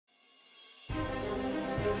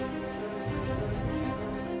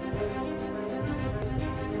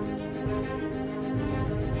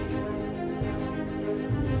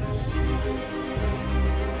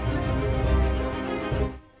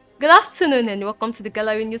Good afternoon and welcome to the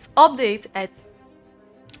Gallery News Update at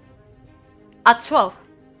 12.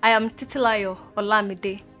 I am Titilayo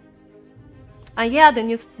Olamide. And here are the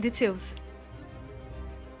news details.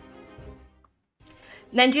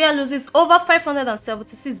 Nigeria loses over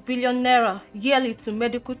 576 billion naira yearly to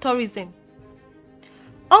medical tourism.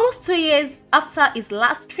 Almost 2 years after his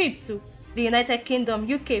last trip to the United Kingdom,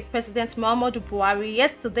 UK President Muhammadu Buhari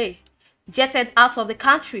yesterday jetted out of the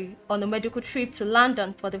country on a medical trip to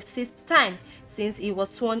London for the 6th time since he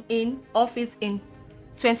was sworn in office in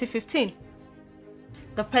 2015.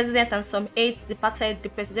 The president and some aides departed the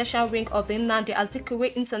presidential wing of the Nnamdi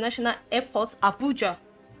Azikiwe International Airport, Abuja,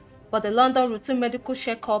 for the London routine medical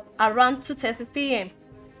checkup around 2:30 p.m.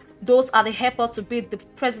 Those at the airport to bid the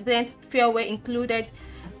president's farewell included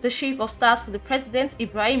the Chief of Staff to the President,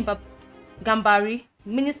 Ibrahim Gambari,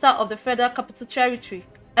 Minister of the Federal Capital Territory,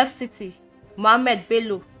 FCT, Mohammed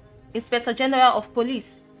Bello, Inspector General of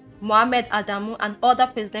Police, Mohammed Adamu, and other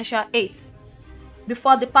presidential aides.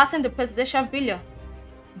 Before departing the presidential villa,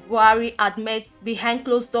 Buhari had met behind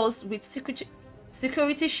closed doors with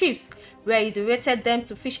security chiefs, where he directed them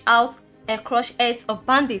to fish out and crush heads of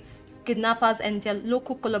bandits, kidnappers, and their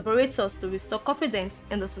local collaborators to restore confidence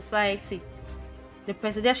in the society. The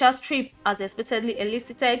presidential trip has expectedly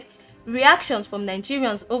elicited reactions from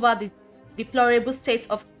Nigerians over the deplorable state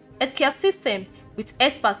of healthcare system, with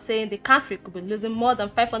experts saying the country could be losing more than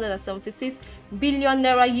 576 billion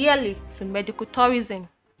naira yearly to medical tourism.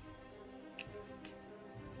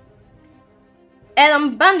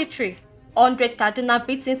 Banditry: 100 Kaduna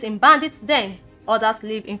victims in bandits' den, others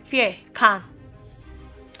live in fear. Can.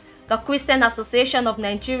 The Christian Association of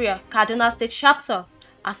Nigeria, Kaduna State Chapter,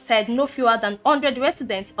 has said no fewer than 100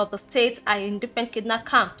 residents of the state are in different kidnap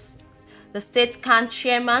camps. The state CAN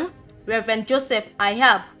chairman, Reverend Joseph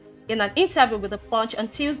Ayab, in an interview with The Punch on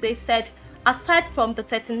Tuesday, said aside from the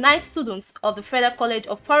 39 students of the Federal College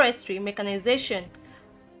of Forestry Mechanization,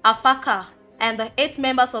 AFACA, and the 8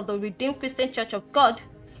 members of the Redeemed Christian Church of God,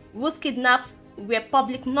 whose kidnaps were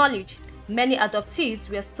public knowledge, many adoptees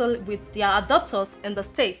were still with their adopters in the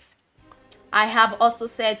state. I have also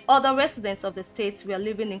said other residents of the state were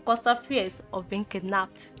living in constant fears of being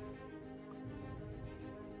kidnapped.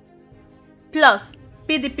 Plus,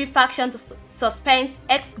 PDP faction suspends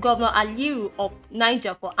ex-Governor Aliyu of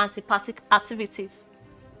Niger for anti-party activities.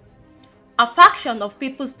 A faction of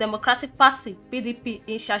People's Democratic Party (PDP)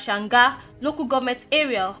 in Shashanga local government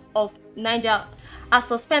area of Niger has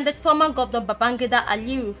suspended former Governor Babangida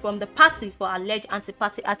Aliyu from the party for alleged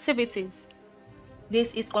anti-party activities.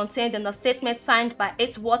 This is contained in a statement signed by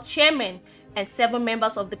 8 ward chairmen and 7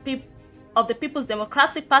 members of the People's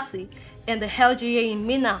Democratic Party in the LGA in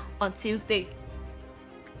Minna on Tuesday.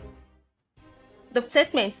 The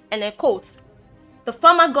statement, and I quote, "The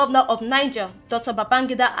former governor of Niger, Dr.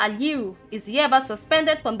 Babangida Aliyu, is hereby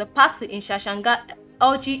suspended from the party in Shashanga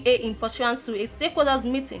LGA in pursuant to a stakeholders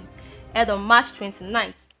meeting held on March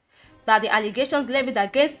 29th, that the allegations levied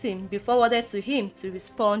against him be forwarded to him to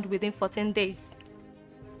respond within 14 days.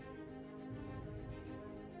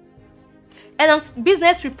 And on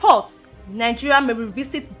business reports, Nigeria may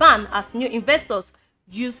revisit ban as new investors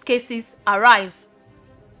use cases arise.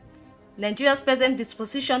 Nigeria's present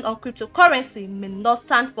disposition on cryptocurrency may not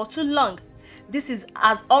stand for too long. This is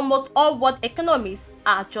as almost all world economies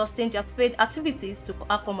are adjusting their trade activities to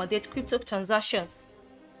accommodate crypto transactions.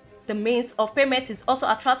 The means of payment is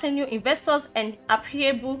also attracting new investors and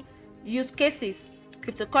appreciable use cases.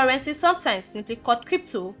 Cryptocurrency, sometimes simply called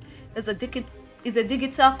crypto, is a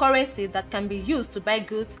digital currency that can be used to buy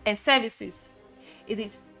goods and services.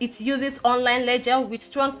 It uses online ledger with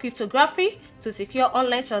strong cryptography to secure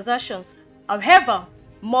online transactions. However,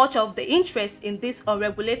 much of the interest in these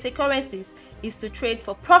unregulated currencies is to trade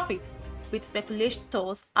for profit, with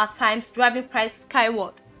speculators at times driving price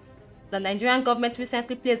skyward. The Nigerian government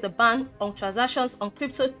recently placed a ban on transactions on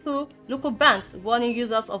crypto through local banks, warning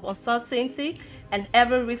users of uncertainty and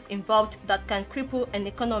every risk involved that can cripple an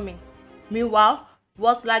economy. Meanwhile,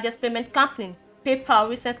 world's largest payment company, PayPal,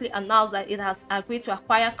 recently announced that it has agreed to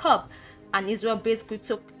acquire Curve, an Israel-based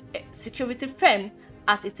crypto security firm,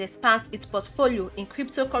 as it expands its portfolio in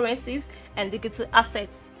cryptocurrencies and digital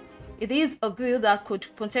assets. It is a deal that could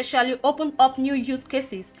potentially open up new use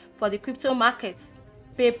cases for the crypto markets.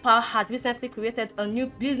 PayPal had recently created a new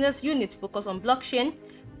business unit focused on blockchain,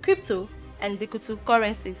 crypto, and digital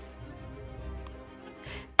currencies.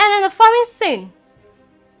 And in the foreign scene,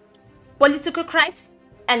 political crisis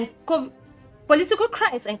and COVID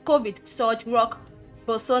surge rock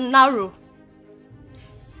Bolsonaro.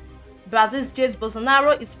 Brazil's Jair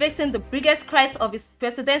Bolsonaro is facing the biggest crisis of his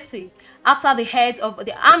presidency after the head of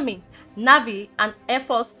the army Navy, and Air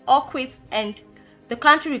Force all quit, and the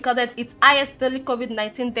country recorded its highest daily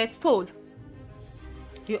COVID-19 death toll.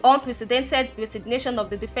 The unprecedented resignation of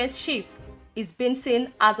the defense chiefs is being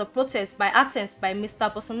seen as a protest by attempts by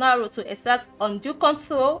Mr. Bolsonaro to exert undue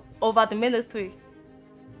control over the military.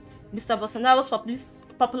 Mr. Bolsonaro's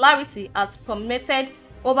popularity has plummeted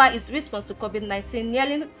over his response to COVID-19.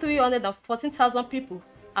 Nearly 314,000 people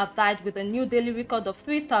have died, with a new daily record of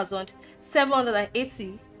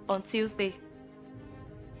 3,780 on Tuesday.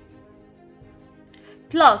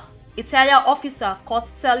 Plus, Italian officer caught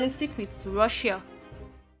selling secrets to Russia.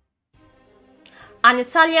 An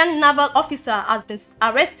Italian naval officer has been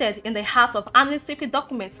arrested in the act of handing secret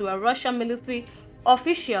documents to a Russian military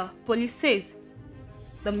official, police says.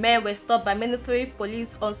 The men were stopped by military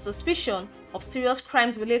police on suspicion of serious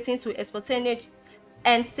crimes relating to espionage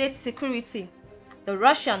and state security. The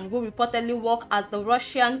Russian, who reportedly worked at the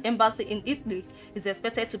Russian embassy in Italy, is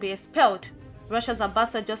expected to be expelled. Russia's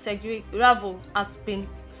ambassador Sergei Lavrov has been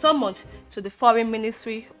summoned to the foreign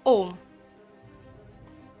ministry home.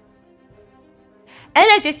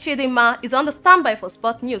 LJ Chidima is on the standby for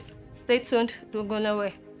sport news. Stay tuned, don't go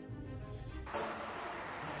nowhere.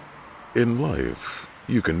 In life,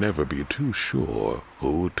 you can never be too sure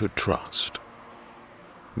who to trust.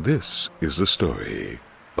 This is the story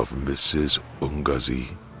of Mrs.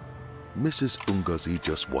 Ungazi. Mrs. Ungazi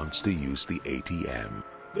just wants to use the ATM.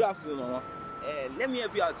 Good afternoon, Mama. Let me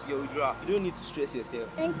help you out to your withdrawal. You don't need to stress yourself.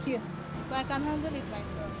 Thank you, but I can handle it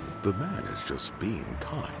myself. The man is just being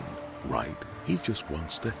kind, right? He just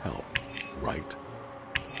wants to help, right?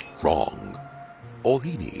 Wrong. All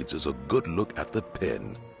he needs is a good look at the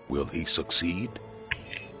pin. Will he succeed?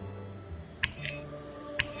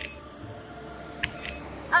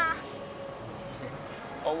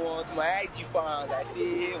 Oh, to my IG fans, I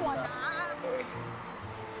say, sorry.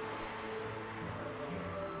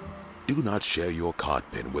 Do not share your card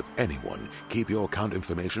PIN with anyone. Keep your account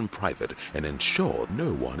information private and ensure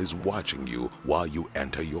no one is watching you while you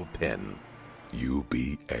enter your PIN.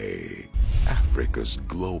 UBA, Africa's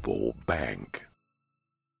global bank.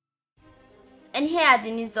 And here are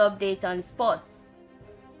the news update on sports.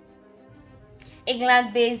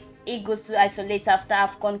 England-based Eagles to isolate after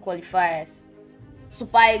AFCON qualifiers.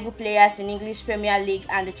 Super Eagle players in English Premier League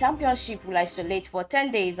and the Championship will isolate for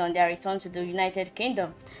 10 days on their return to the United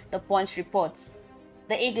Kingdom, the Punch reports.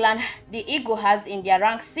 The Eagle has in their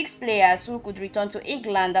rank 6 players who could return to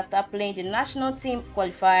England after playing the national team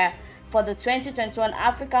qualifier for the 2021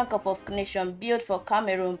 African Cup of Nations billed for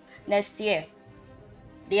Cameroon next year.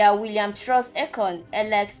 They are William Trust Ekong,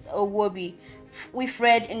 Alex Owobi,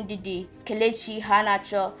 Wilfred Ndidi, Kelechi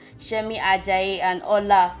Iheanacho, Shemi Ajayi, and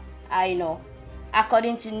Ola Aina.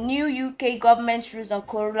 According to new UK government rules on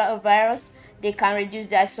coronavirus, they can reduce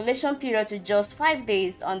the isolation period to just 5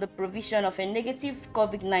 days on the provision of a negative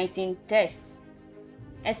COVID-19 test.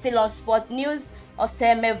 And still on sport news,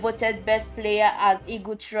 Oseme voted best player as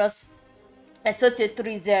Eagle Trust Lesotho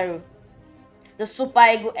 3-0. The Super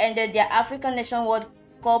Eagle ended their African Nation World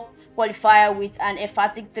Cup qualifier with an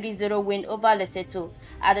emphatic 3-0 win over Lesotho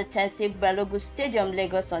at the Tense Balogun Stadium,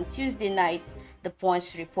 Lagos on Tuesday night, the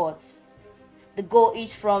Punch reports. The goal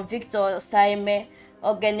each from Victor Osaime,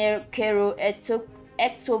 Ogenekero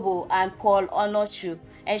Ektobo, and Paul Onochu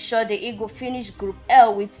ensured the Eagle finished Group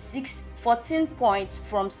L with 14 points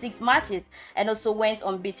from 6 matches and also went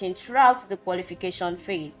unbeaten throughout the qualification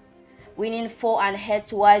phase, winning 4 and head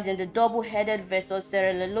twice in the double-headed versus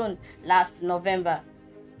Sierra Leone last November.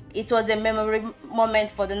 It was a memorable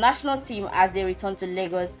moment for the national team as they returned to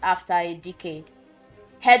Lagos after a decade.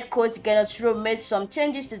 Head coach Genotro made some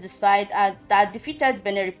changes to the side that defeated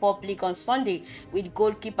Benin Republic on Sunday, with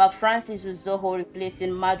goalkeeper Francis Uzoho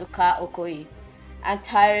replacing Maduka Okoye, and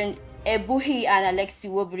Tyron Ebuhi and Alexi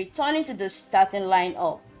Wobi returning to the starting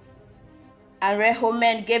lineup. And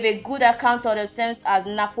Rehomen gave a good account of themselves as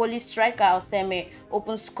Napoli striker Oseme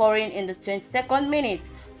opened scoring in the 22nd minute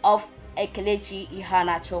of a Kelechi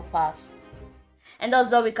Iheanacho pass. And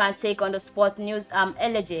that's all we can take on the sport news. I'm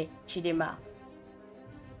LJ Chidima.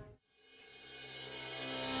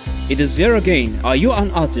 It is here again. Are you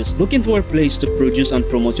an artist looking for a place to produce and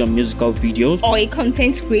promote your musical videos? Or a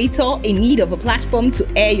content creator in need of a platform to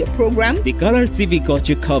air your program? The Gallery TV got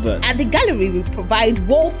you covered. At the Gallery, we provide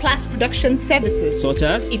world-class production services such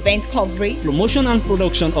as event coverage, promotion and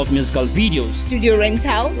production of musical videos, studio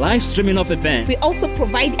rental, live streaming of events. We also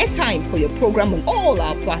provide airtime for your program on all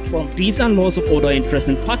our platforms. These and lots of other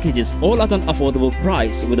interesting packages, all at an affordable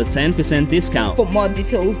price with a 10% discount. For more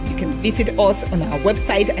details, you can visit us on our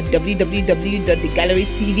website at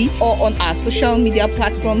www.thegallerytv or on our social media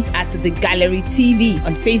platforms at The Gallery TV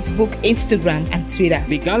on Facebook, Instagram, and Twitter.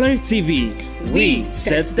 The Gallery TV, we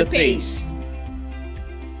set the pace.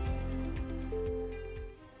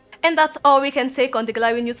 And that's all we can take on the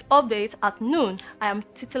Gallery News Update at noon. I am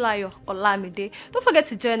Titilayo Olamide. Don't forget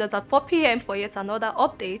to join us at 4 p.m. for yet another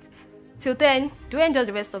update. Till then, do enjoy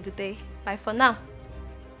the rest of the day. Bye for now.